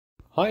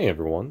Hi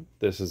everyone,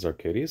 this is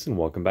Arcadius and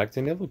welcome back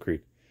to Naval.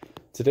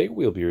 Today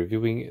we'll be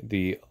reviewing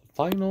the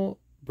final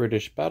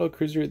British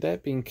battlecruiser,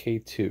 that being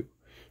K2,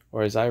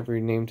 or as I've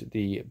renamed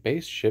the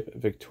base ship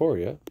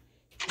Victoria,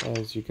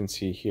 as you can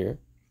see here,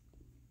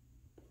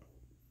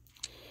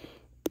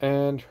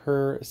 and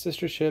her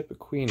sister ship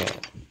Queen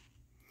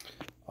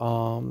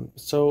Anne.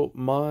 So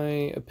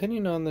my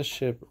opinion on this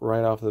ship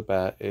right off the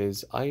bat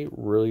is I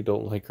really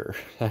don't like her,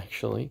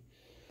 actually.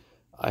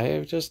 I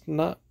have just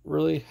not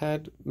really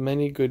had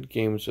many good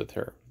games with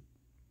her.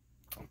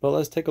 But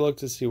let's take a look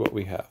to see what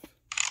we have.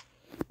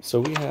 So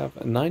we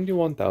have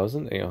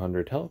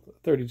 91,800 health,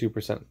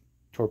 32%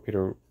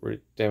 torpedo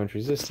damage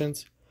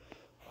resistance,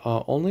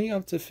 only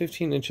up to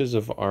 15 inches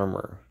of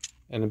armor,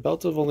 and a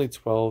belt of only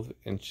 12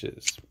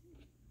 inches.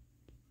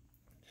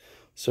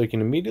 So you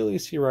can immediately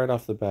see right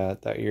off the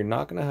bat that you're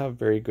not going to have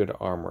very good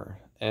armor.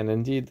 And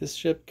indeed, this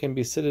ship can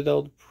be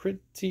citadeled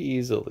pretty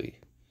easily,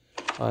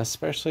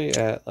 especially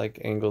at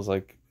angles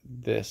like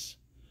this.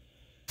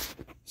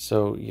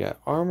 So yeah,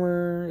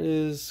 armor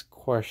is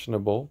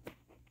questionable.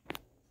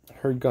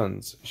 Her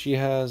guns. She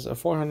has a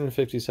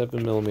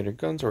 457mm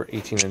guns, or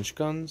 18-inch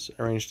guns,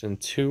 arranged in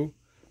two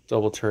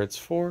double turrets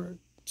fore,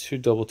 two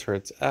double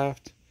turrets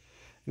aft,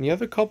 and you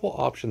have a couple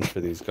options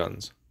for these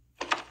guns.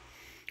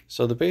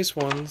 So the base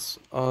ones,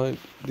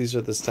 these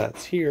are the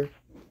stats here.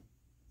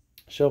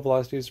 Shell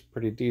velocity is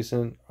pretty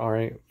decent.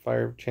 Alright,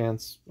 fire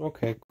chance,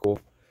 okay, cool.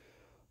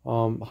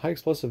 High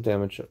explosive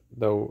damage,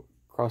 though,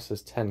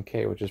 crosses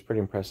 10k, which is pretty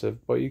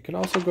impressive, but you can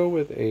also go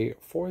with a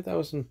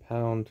 4,000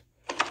 pound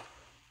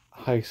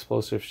high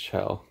explosive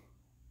shell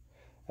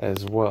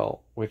as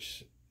well,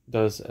 which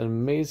does an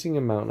amazing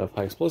amount of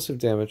high explosive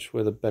damage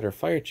with a better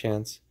fire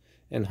chance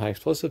and high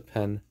explosive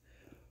pen,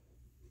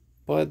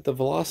 but the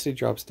velocity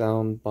drops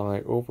down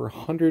by over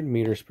 100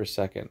 meters per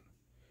second,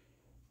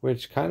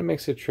 which kind of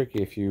makes it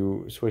tricky if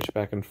you switch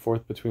back and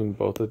forth between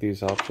both of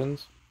these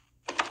options.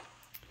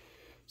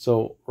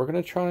 So we're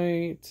going to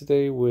try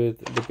today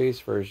with the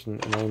base version,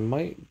 and I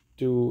might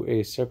do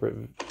a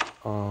separate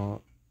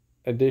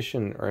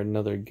edition or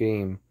another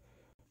game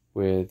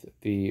with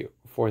the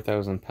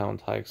 4,000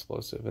 pound high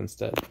explosive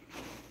instead.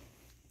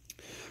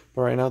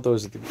 But right now,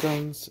 those are the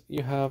guns.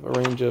 You have a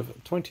range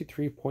of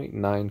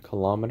 23.9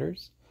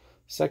 kilometers.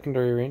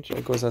 Secondary range,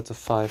 it goes out to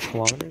 5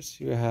 kilometers.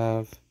 You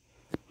have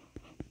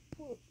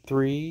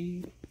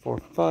 3, 4,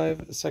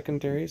 5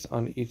 secondaries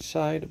on each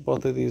side.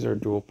 Both of these are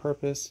dual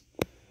purpose,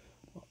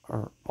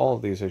 or all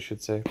of these I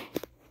should say.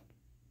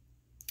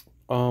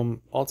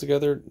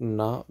 Altogether,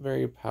 not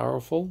very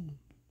powerful,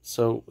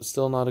 so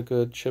still not a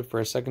good ship for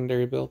a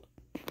secondary build.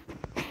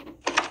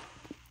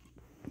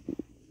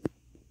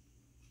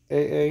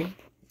 AA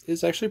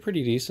is actually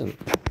pretty decent.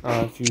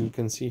 If you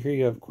can see here,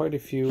 you have quite a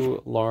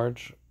few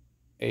large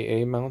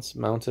AA mounts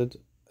mounted,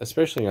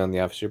 especially on the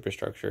aft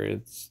superstructure.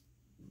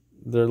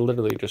 They're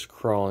literally just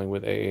crawling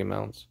with AA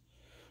mounts,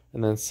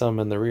 and then some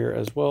in the rear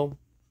as well.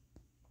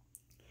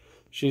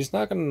 She's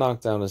not going to knock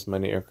down as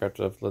many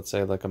aircraft of, let's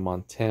say, like a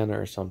Montana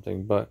or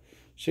something, but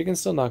she can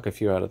still knock a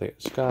few out of the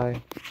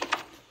sky.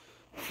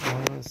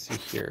 Let's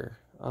see here.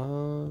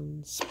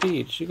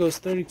 Speed, she goes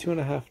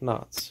 32.5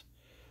 knots,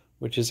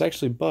 which is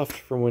actually buffed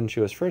from when she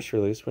was first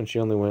released, when she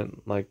only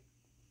went like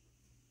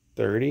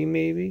 30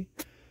 maybe.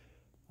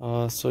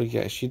 So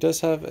yeah, she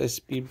does have a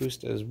speed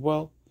boost as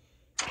well,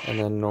 and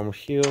then normal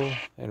heal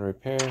and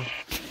repair.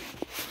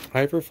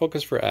 Hyper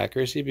focus for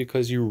accuracy,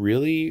 because you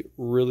really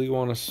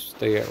want to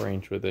stay at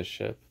range with this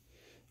ship.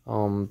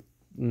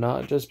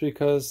 Not just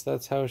because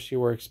that's how she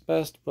works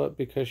best, but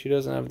because she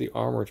doesn't have the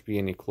armor to be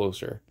any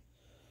closer.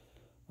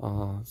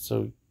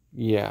 So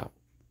yeah,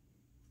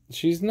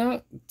 she's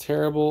not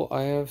terrible.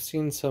 I have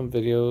seen some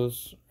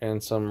videos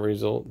and some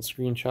result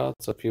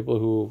screenshots of people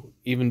who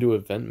even do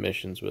event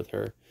missions with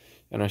her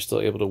and are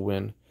still able to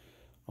win.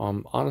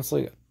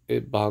 Honestly,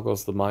 it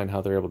boggles the mind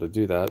how they're able to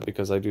do that,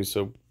 because I do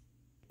so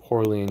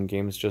poorly in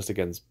games just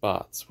against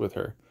bots with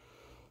her.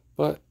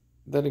 But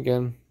then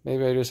again,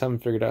 maybe I just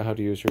haven't figured out how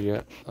to use her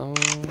yet.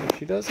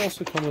 She does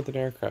also come with an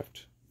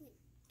aircraft.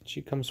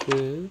 She comes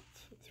with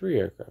 3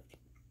 aircraft.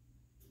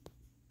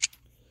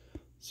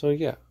 So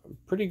yeah,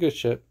 pretty good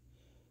ship.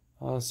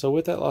 So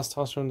with that, let's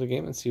toss her in the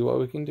game and see what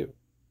we can do.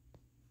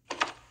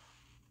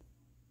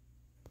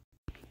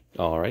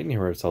 Alright, and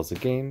here ourselves the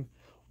game.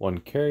 1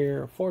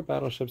 carrier, 4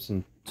 battleships,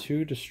 and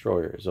 2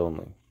 destroyers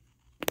only.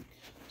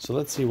 So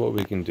let's see what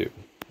we can do.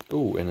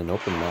 Ooh, in an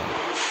open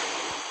map.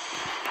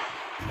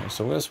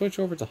 So I'm going to switch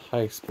over to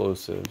high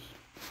explosive,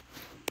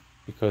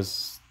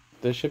 because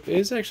this ship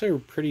is actually a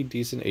pretty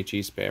decent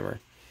HE spammer.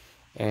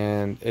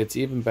 And it's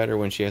even better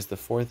when she has the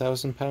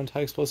 4,000 pound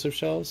high explosive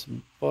shells,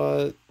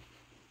 but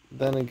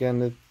then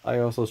again, I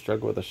also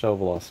struggle with the shell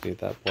velocity at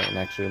that point, and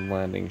actually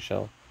landing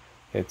shell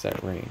hits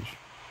at range.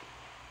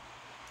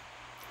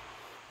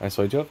 Alright,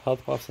 so I do have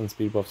health buffs and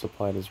speed buffs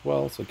applied as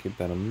well, so keep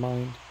that in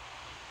mind.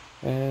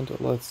 And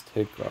let's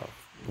take off.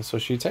 So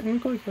she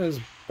technically has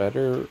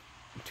better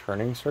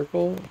turning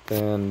circle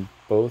than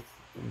both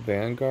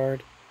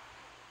Vanguard,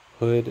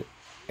 Hood,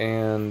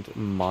 and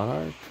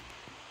Monarch.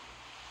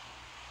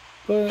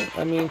 But,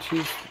 I mean,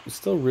 she's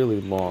still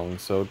really long,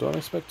 so don't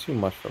expect too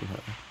much from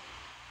her.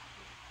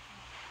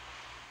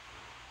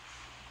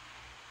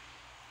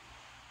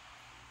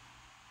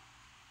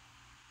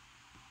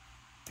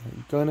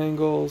 Gun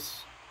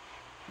angles,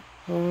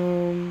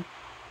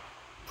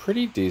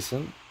 pretty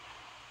decent.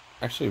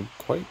 Actually,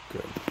 quite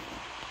good.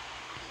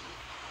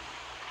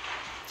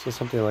 So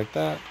something like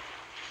that.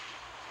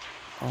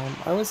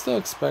 I would still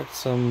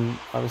expect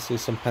obviously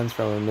some pens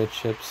from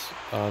amidships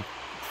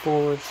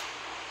forwards,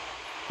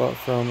 but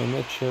from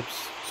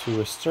amidships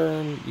to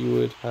astern, you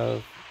would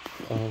have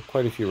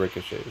quite a few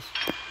ricochets.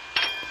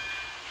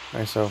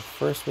 Alright, so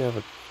first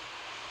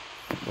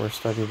we're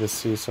starting to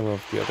see some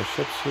of the other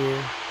ships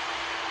here.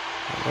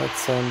 Let's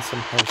send some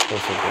high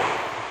explosive there.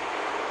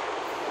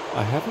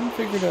 I haven't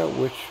figured out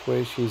which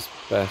way she's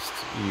best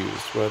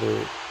used,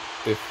 whether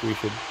if we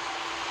should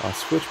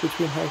switch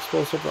between high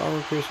explosive or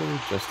armor piercing,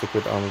 just stick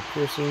with armor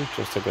piercing,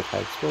 just stick with high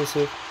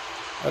explosive.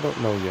 I don't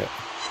know yet.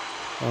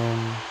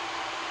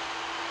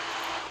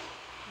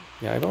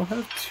 Yeah, I don't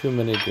have too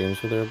many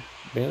games with her,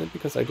 mainly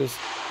because I just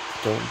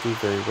don't do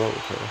very well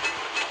with her.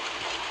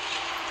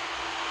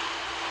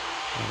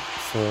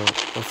 So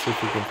let's see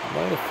if we can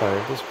light a fire.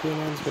 If this green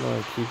one's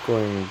gonna keep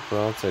going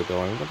broadside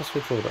though, I'm gonna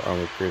switch over to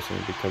armor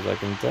piercing because I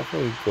can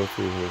definitely go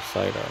through her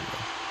side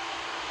armor.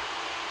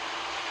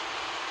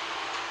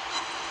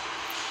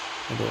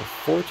 And there are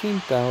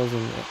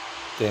 14,000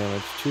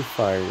 damage, 2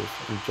 fires,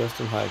 and just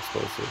in high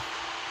explosive.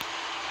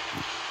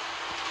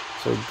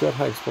 So good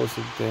high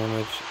explosive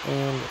damage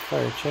and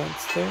fire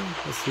chance there.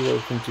 Let's see what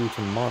we can do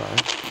to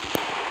Monarch.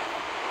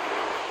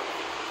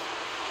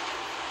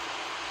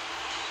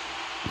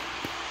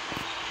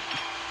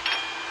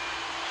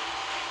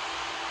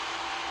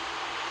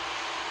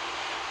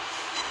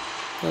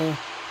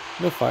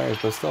 No fires,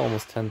 but still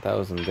almost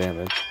 10,000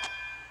 damage.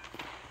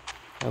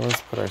 Now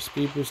let's put our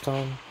speed boost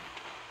on.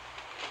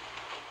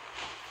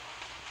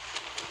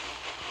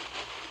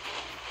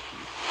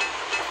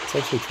 Let's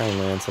actually try and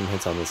land some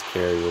hits on this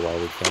carrier while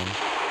we can.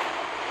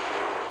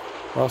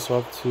 We're also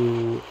up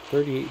to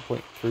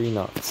 38.3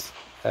 knots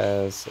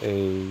as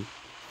a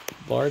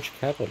large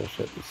capital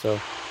ship, so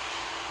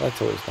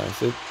that's always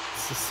nice.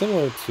 It's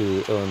similar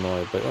to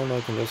Illinois, but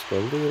Illinois can just go a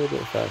little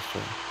bit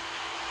faster.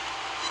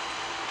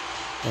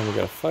 And we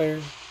got a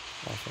fire.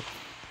 Awesome.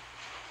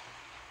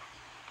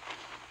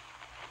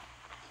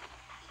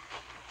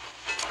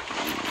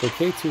 So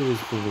K2 is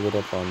being lit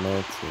up on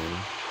their team.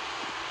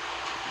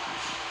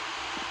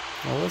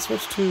 Now let's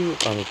switch to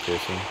armor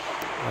piercing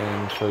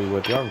and show you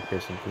what the armor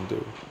piercing can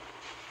do.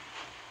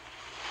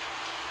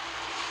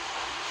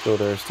 So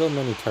there are still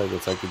many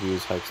targets I could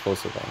use high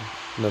explosive on.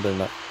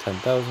 Another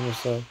 10,000 or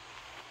so.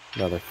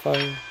 Another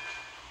fire.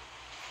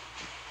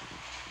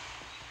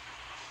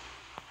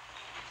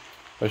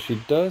 But she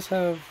does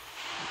have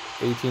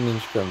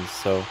 18-inch guns,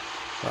 so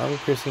her armor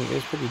piercing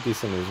is pretty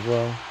decent as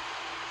well.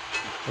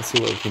 Let's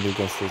see what we can do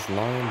against this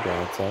lion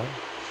broadside.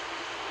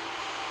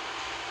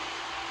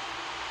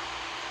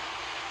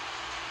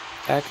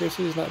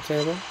 Accuracy is not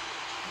terrible.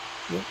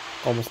 Yep.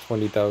 Almost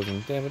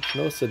 20,000 damage.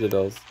 No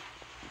citadels.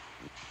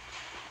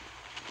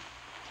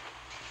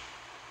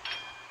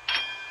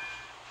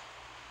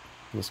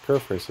 This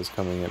Curfirst is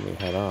coming at me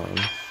head on,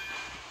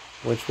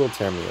 which will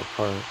tear me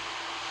apart.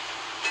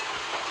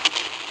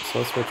 So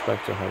let's switch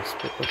back to high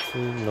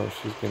explosive. No,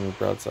 she's getting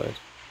broadside.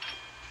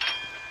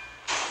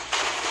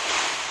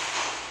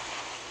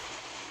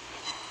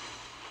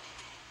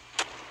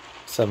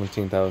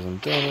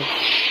 $17,000 damage.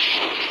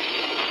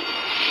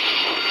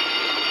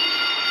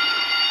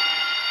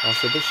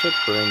 Also, this ship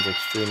burns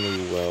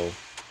extremely well,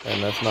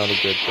 and that's not a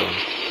good thing.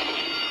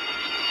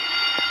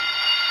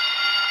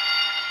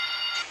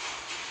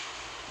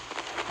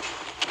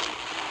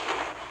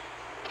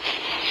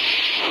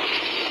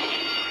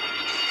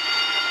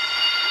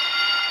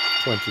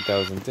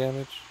 $20,000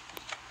 damage.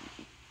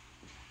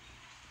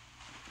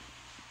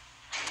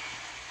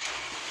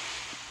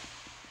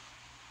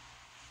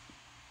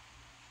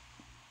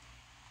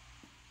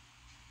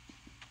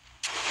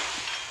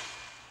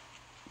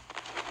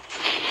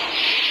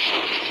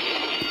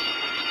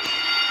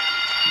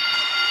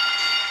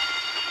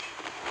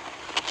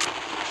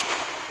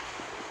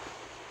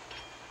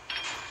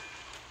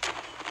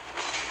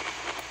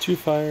 Two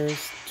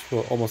fires to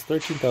almost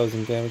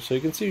 13,000 damage, so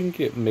you can see you can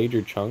get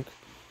major chunk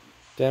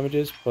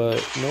damages,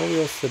 but no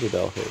real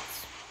citadel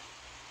hits.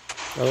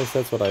 At least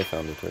that's what I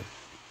found with her.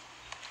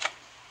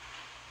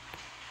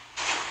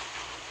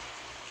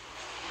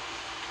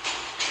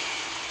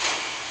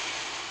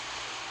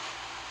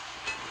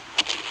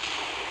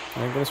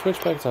 And I'm going to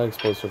switch back to high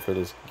explosive for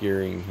this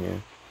gearing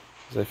here,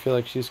 because I feel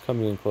like she's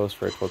coming in close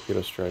for a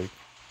torpedo strike.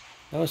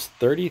 That was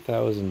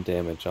 30,000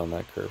 damage on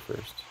that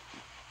Curfirst.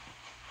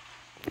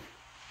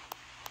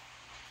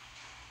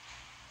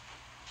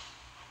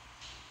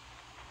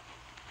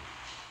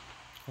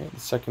 Alright, the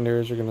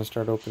secondaries are going to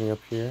start opening up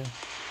here.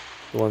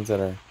 The ones that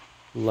are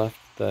left,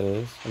 that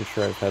is. I'm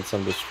sure I've had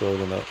some destroyed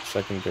in the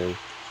secondary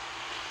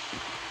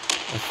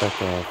effect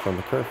from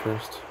the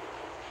Curfirst.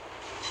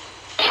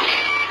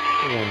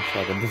 One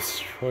shot of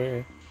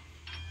destroyer.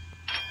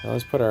 Now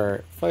let's put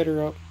our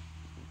fighter up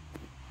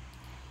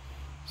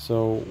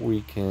so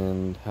we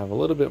can have a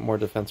little bit more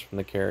defense from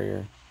the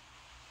carrier.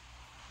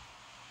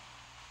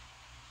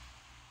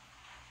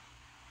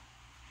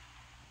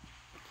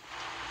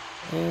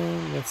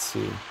 And let's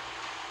see.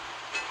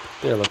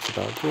 There looks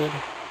about good.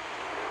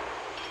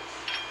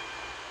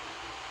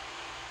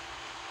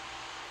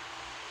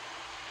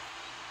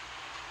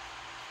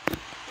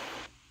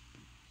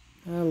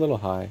 A little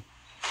high.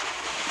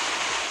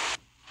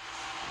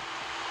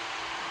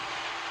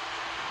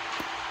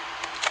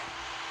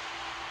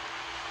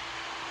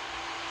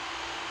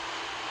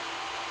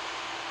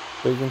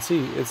 But you can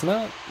see, it's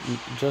not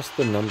just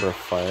the number of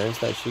fires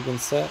that she can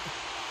set,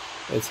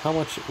 it's how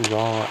much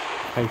raw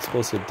high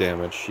explosive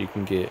damage she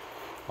can get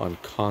on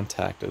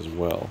contact as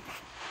well.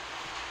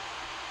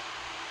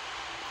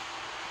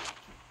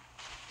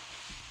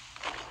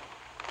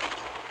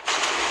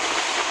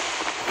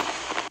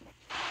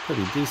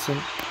 Pretty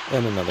decent.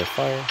 And another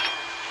fire.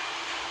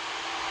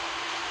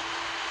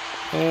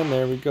 And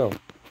there we go.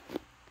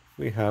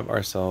 We have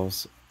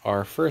ourselves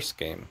our first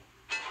game.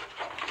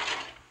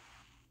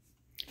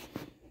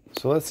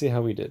 So let's see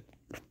how we did.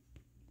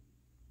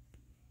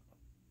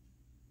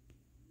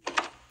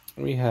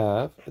 We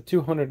have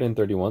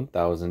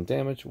 231,000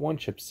 damage, 1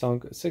 ship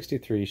sunk,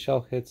 63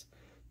 shell hits,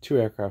 2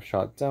 aircraft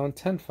shot down,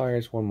 10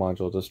 fires, 1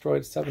 module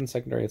destroyed, 7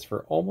 secondary hits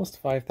for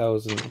almost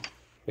 5,000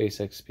 base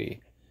XP.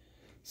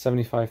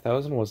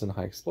 75,000 was in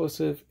high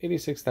explosive,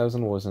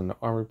 86,000 was in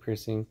armor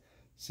piercing,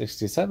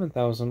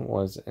 67,000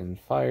 was in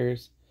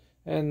fires,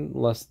 and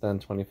less than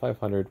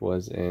 2,500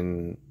 was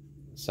in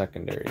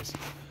secondaries.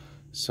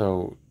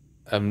 So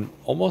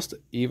almost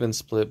even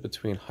split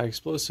between high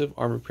explosive,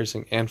 armor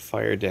piercing, and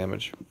fire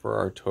damage for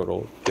our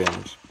total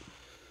damage.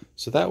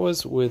 So that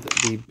was with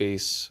the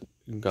base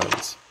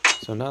guns.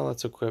 So now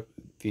let's equip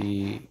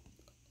the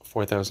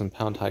 4,000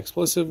 pound high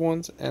explosive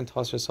ones and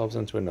toss ourselves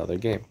into another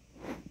game.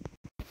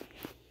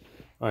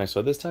 Alright,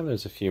 so this time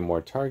there's a few more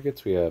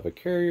targets. We have a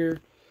carrier,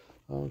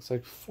 looks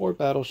like 4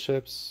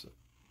 battleships,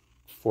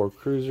 4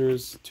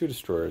 cruisers, 2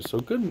 destroyers, so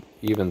good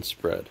even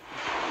spread.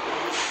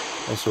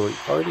 And so we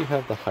already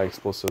have the high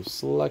explosives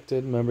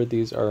selected. Remember,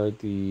 these are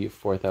the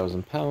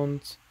 4,000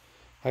 pounds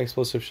high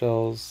explosive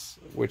shells,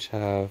 which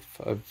have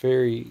a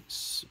very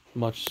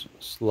much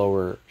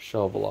slower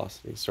shell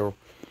velocity. So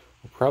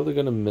we're probably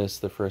going to miss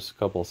the first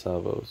couple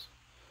salvos,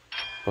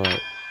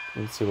 but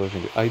let's see what we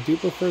can do. I do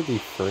prefer the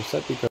first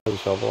set because the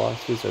shell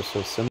velocities are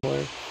so similar.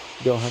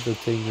 You don't have to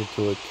take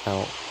into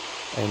account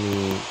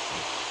any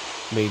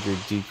major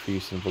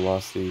decrease in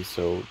velocity,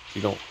 so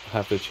you don't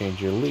have to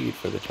change your lead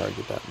for the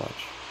target that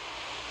much.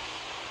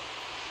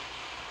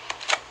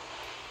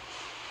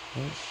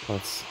 Okay,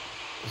 let's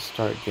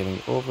start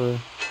getting over.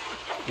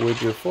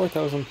 With your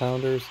 4,000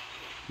 pounders,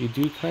 you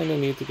do kind of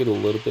need to get a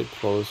little bit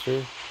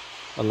closer,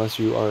 unless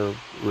you are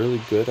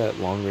really good at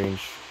long range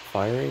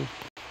firing.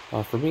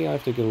 For me, I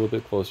have to get a little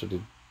bit closer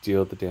to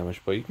deal the damage,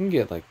 but you can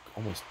get like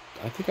almost,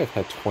 I think I've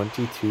had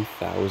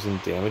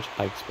 22,000 damage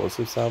high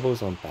explosive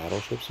salvos on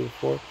battleships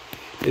before.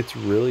 It's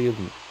really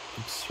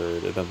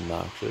absurd and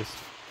obnoxious,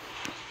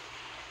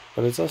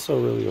 but it's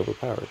also really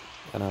overpowered,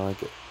 and I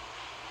like it.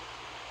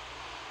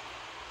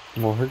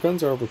 Well, her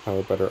guns are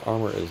overpowered, but her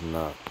armor is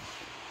not.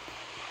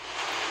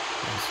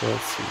 So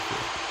let's see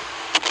here.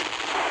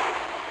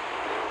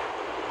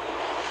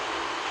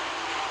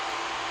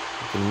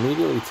 You can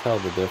immediately tell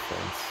the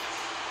difference.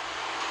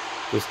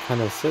 Just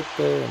kind of sit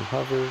there and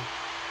hover,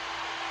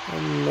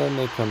 and then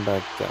they come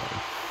back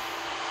down.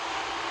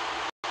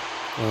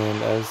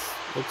 And as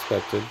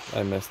expected,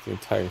 I missed the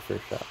entire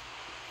first shot.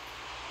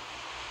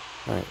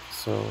 Alright,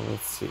 so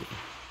let's see.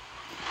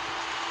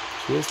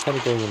 She is kind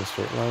of going in a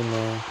straight line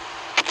now.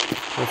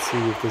 Let's see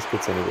if this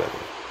gets any better.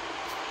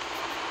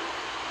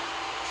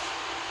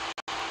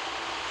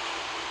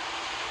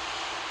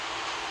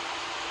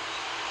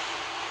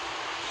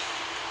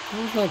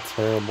 It was not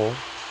terrible.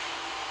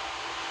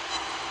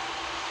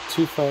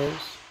 2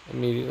 fires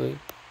immediately.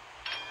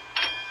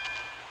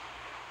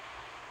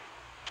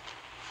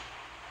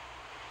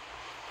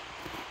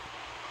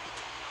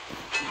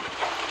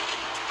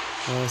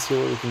 Now let's see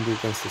what we can do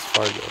against this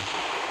Fargo.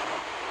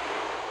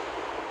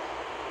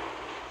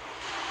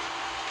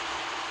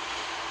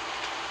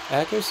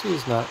 Accuracy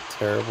is not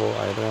terrible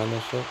either on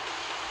this ship.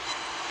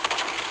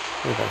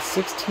 We got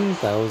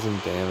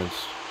 16,000 damage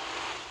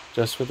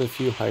just with a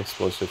few high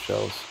explosive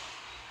shells.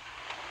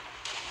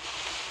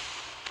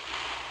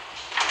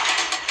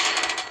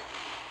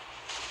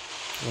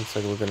 Looks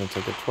like we're going to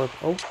take a torp.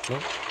 Oh,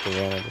 nope, they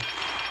ran out of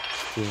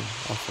steam.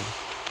 Awesome.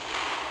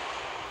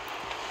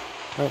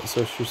 Alright,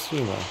 so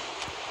Tsushima.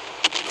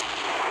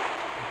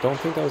 Don't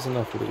think that was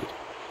enough lead,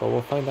 but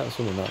we'll find out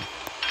soon enough.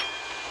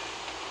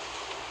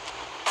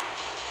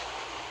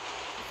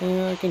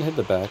 And I can hit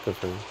the back of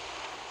her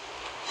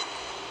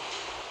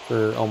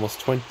for almost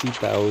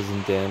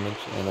 20,000 damage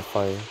and a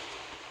fire.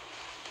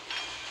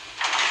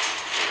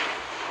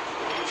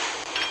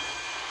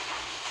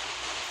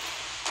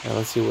 Now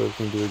let's see what we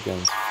can do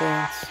against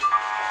France.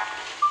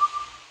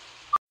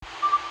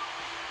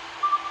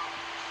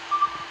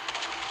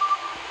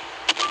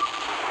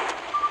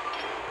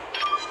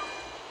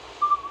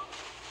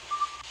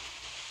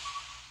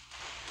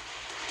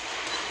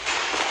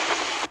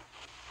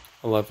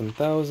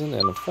 11,000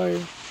 and a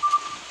fire.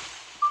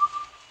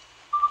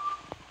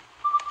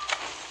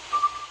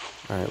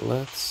 Alright,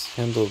 let's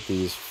handle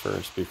these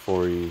first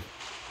before we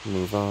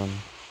move on.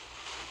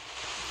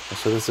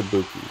 So this is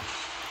Ibuki.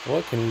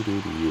 What can he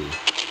do to you?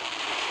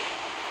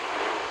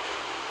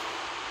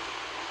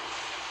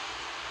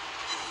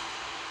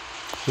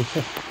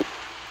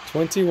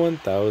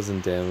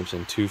 21,000 damage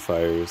and 2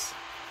 fires.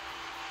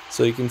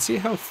 So you can see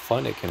how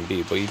fun it can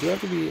be, but you do have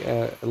to be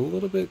at a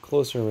little bit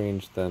closer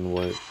range than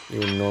what you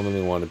would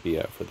normally want to be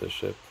at for this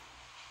ship.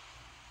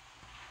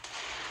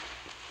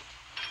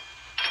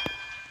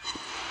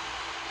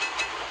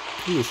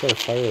 Ooh, we set a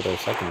fire with our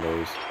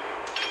secondaries.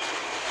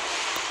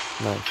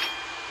 Nice.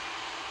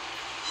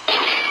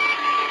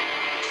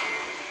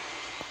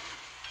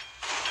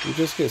 You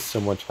just get so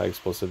much high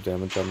explosive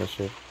damage on this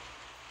ship.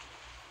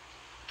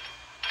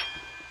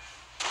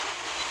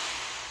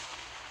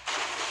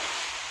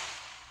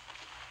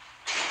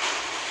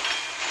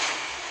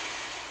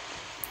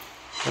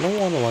 I don't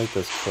want to light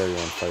this carrier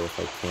on fire if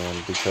I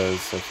can,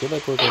 because I feel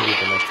like we're going to be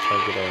the next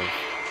target of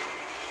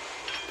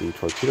the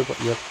torpedo.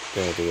 Yep,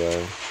 there they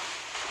are.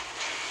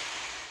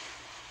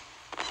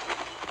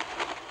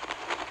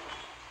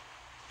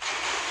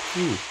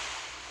 Ooh,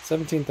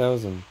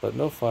 17,000, but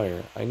no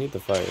fire. I need the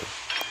fire.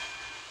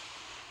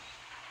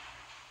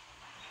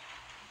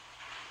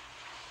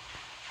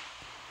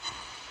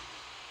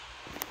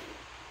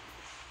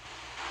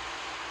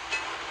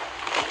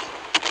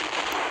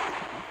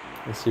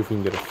 Let's see if we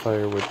can get a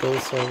fire with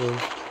those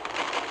salvos.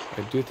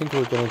 I do think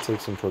we're going to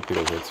take some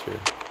torpedo hits here.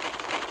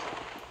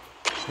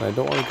 And I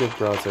don't want to give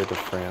broadside to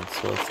France,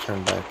 so let's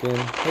turn back in.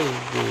 Hey,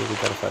 yeah, we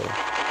got a fire.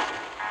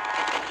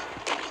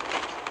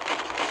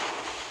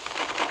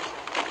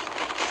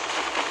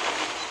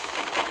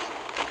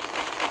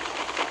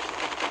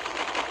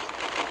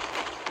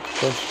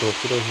 Bunch of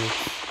torpedo hits.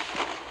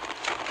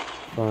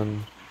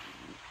 Fun.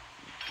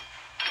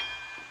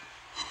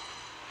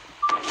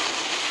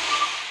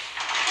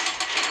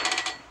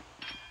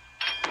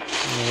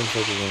 Looks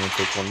like we're going to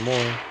take one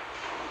more.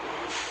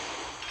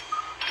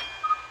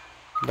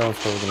 That one's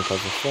probably going to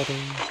cause a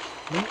flooding.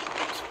 Nope,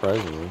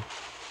 surprisingly.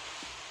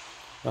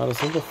 Not a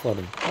single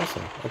flooding.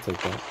 Awesome, I'll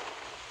take that.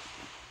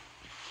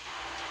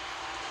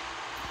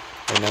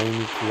 And now you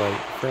need to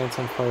light France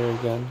on fire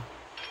again.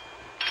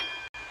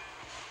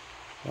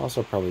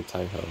 Also probably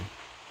Taiho.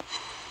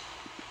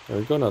 There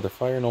we go, another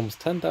fire and almost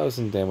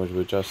 10,000 damage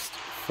with just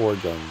 4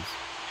 guns.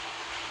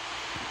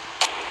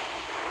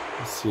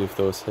 Let's see if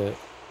those hit.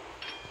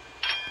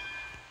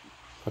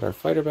 Put our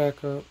fighter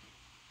back up.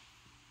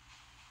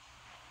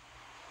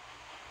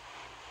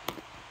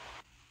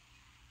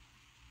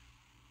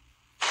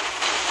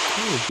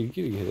 Oh,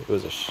 it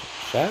was a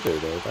shatter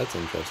though, that's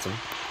interesting.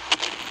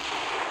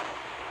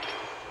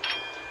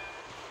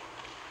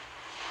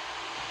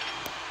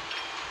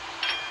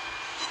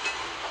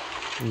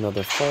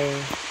 Another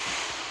fire.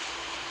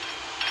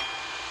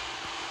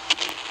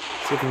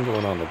 See if we can get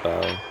one on the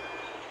bow.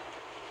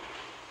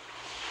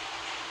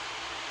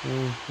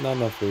 Not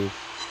enough food.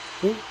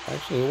 Ooh,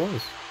 actually it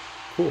was.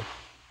 Cool.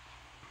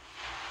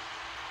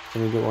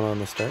 Can we get one on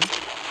the stern?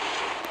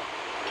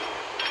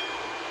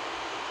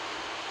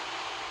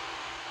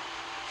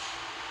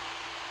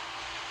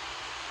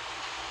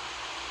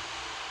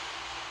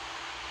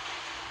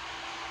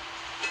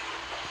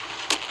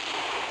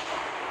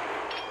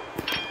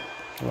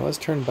 Well, let's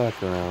turn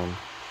back around.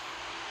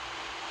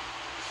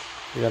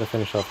 We gotta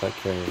finish off that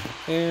carrier.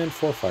 And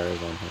 4 fires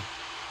on here.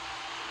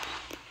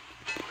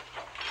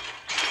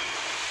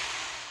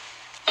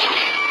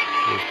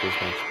 This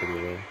match pretty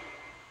low.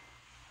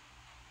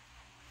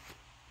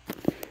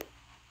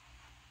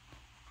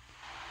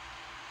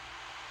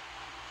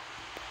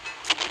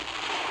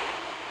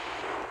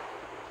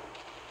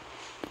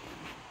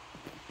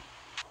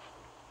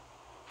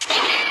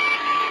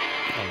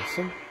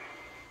 Awesome.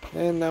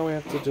 And now we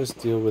have to just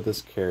deal with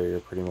this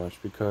carrier pretty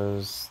much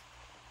because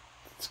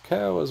its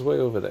cow is way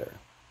over there.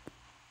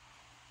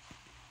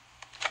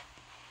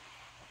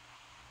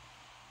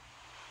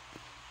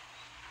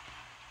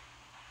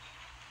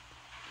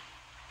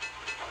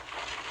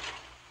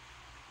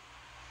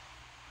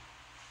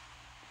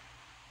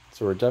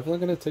 So we're definitely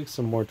going to take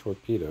some more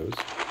torpedoes.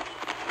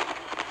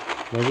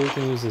 Maybe we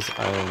can use this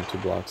island to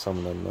block some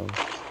of them though.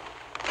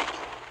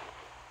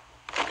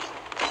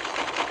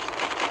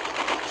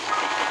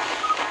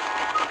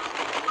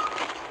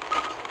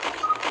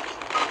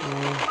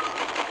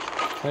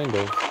 Kind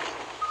of.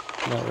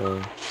 Not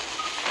really.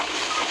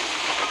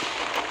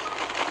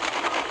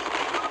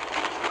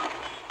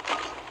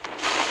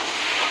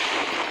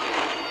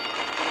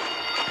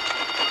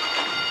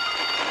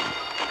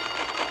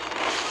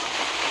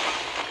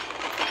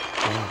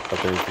 But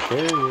there's the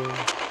carrier.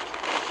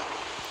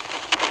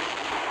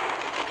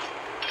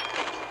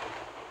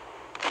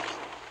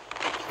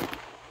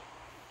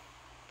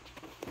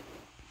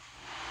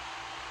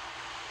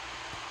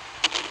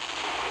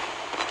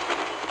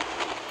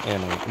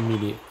 And an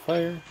immediate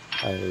fire.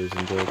 I always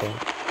enjoy that.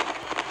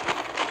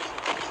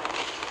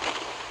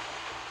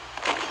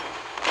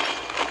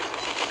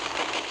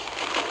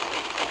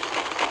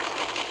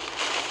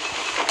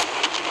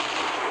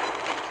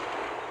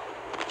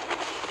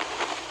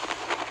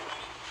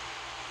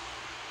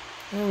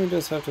 And we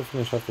just have to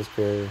finish off this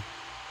barrier.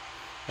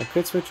 I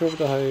could switch over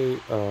to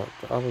to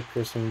armor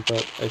piercing,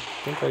 but I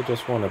think I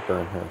just want to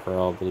burn her for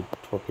all the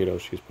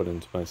torpedoes she's put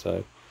into my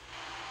side.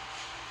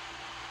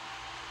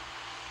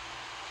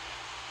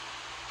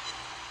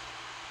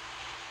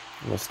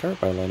 We'll start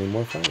by landing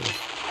more fires.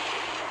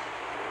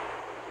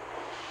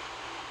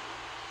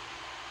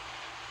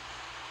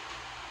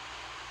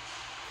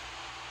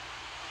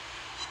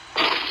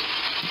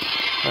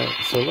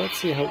 Alright, so let's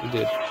see how we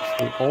did.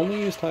 We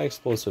only used high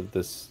explosive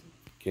this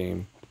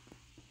game.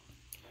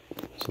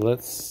 So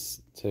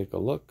let's take a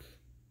look.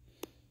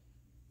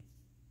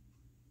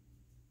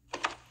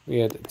 We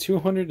had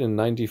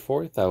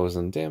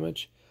 294,000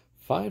 damage,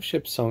 5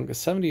 ships sunk,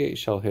 78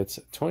 shell hits,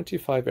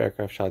 25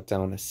 aircraft shot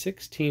down,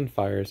 16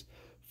 fires,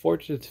 4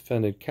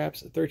 defended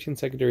caps, 13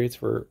 secondary hits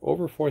for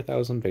over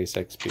 4,000 base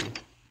XP.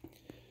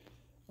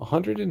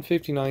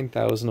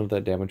 159,000 of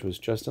that damage was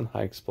just in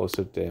high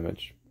explosive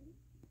damage.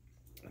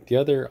 The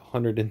other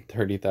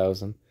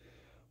 130,000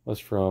 was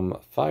from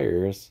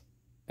fires,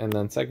 and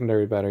then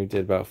secondary battery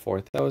did about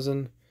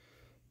 4,000,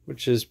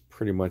 which is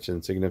pretty much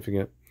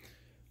insignificant.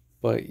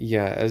 But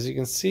yeah, as you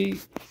can see,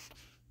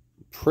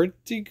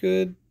 pretty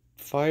good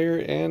fire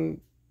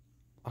and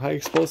high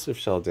explosive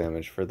shell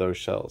damage for those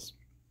shells.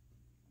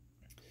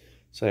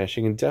 So yeah,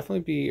 she can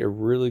definitely be a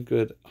really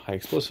good high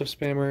explosive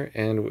spammer,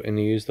 and when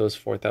you use those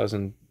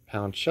 4,000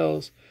 pound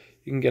shells,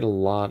 you can get a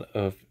lot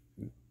of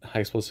high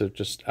explosive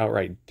just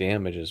outright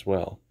damage as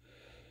well.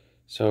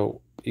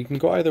 So you can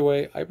go either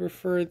way. I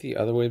prefer the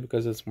other way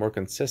because it's more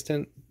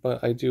consistent,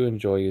 but I do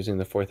enjoy using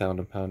the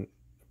 4,000 pounders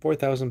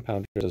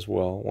as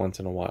well once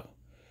in a while.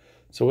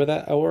 So with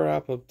that, I will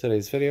wrap up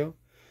today's video.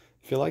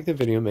 If you like the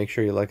video, make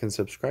sure you like and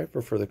subscribe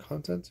for further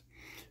content.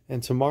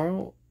 And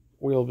tomorrow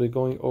we'll be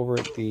going over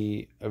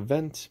the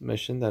event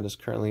mission that is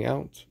currently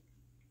out.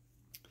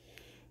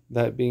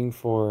 That being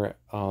for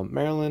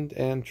Maryland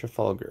and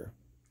Trafalgar.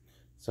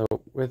 So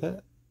with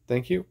that,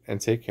 thank you and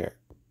take care.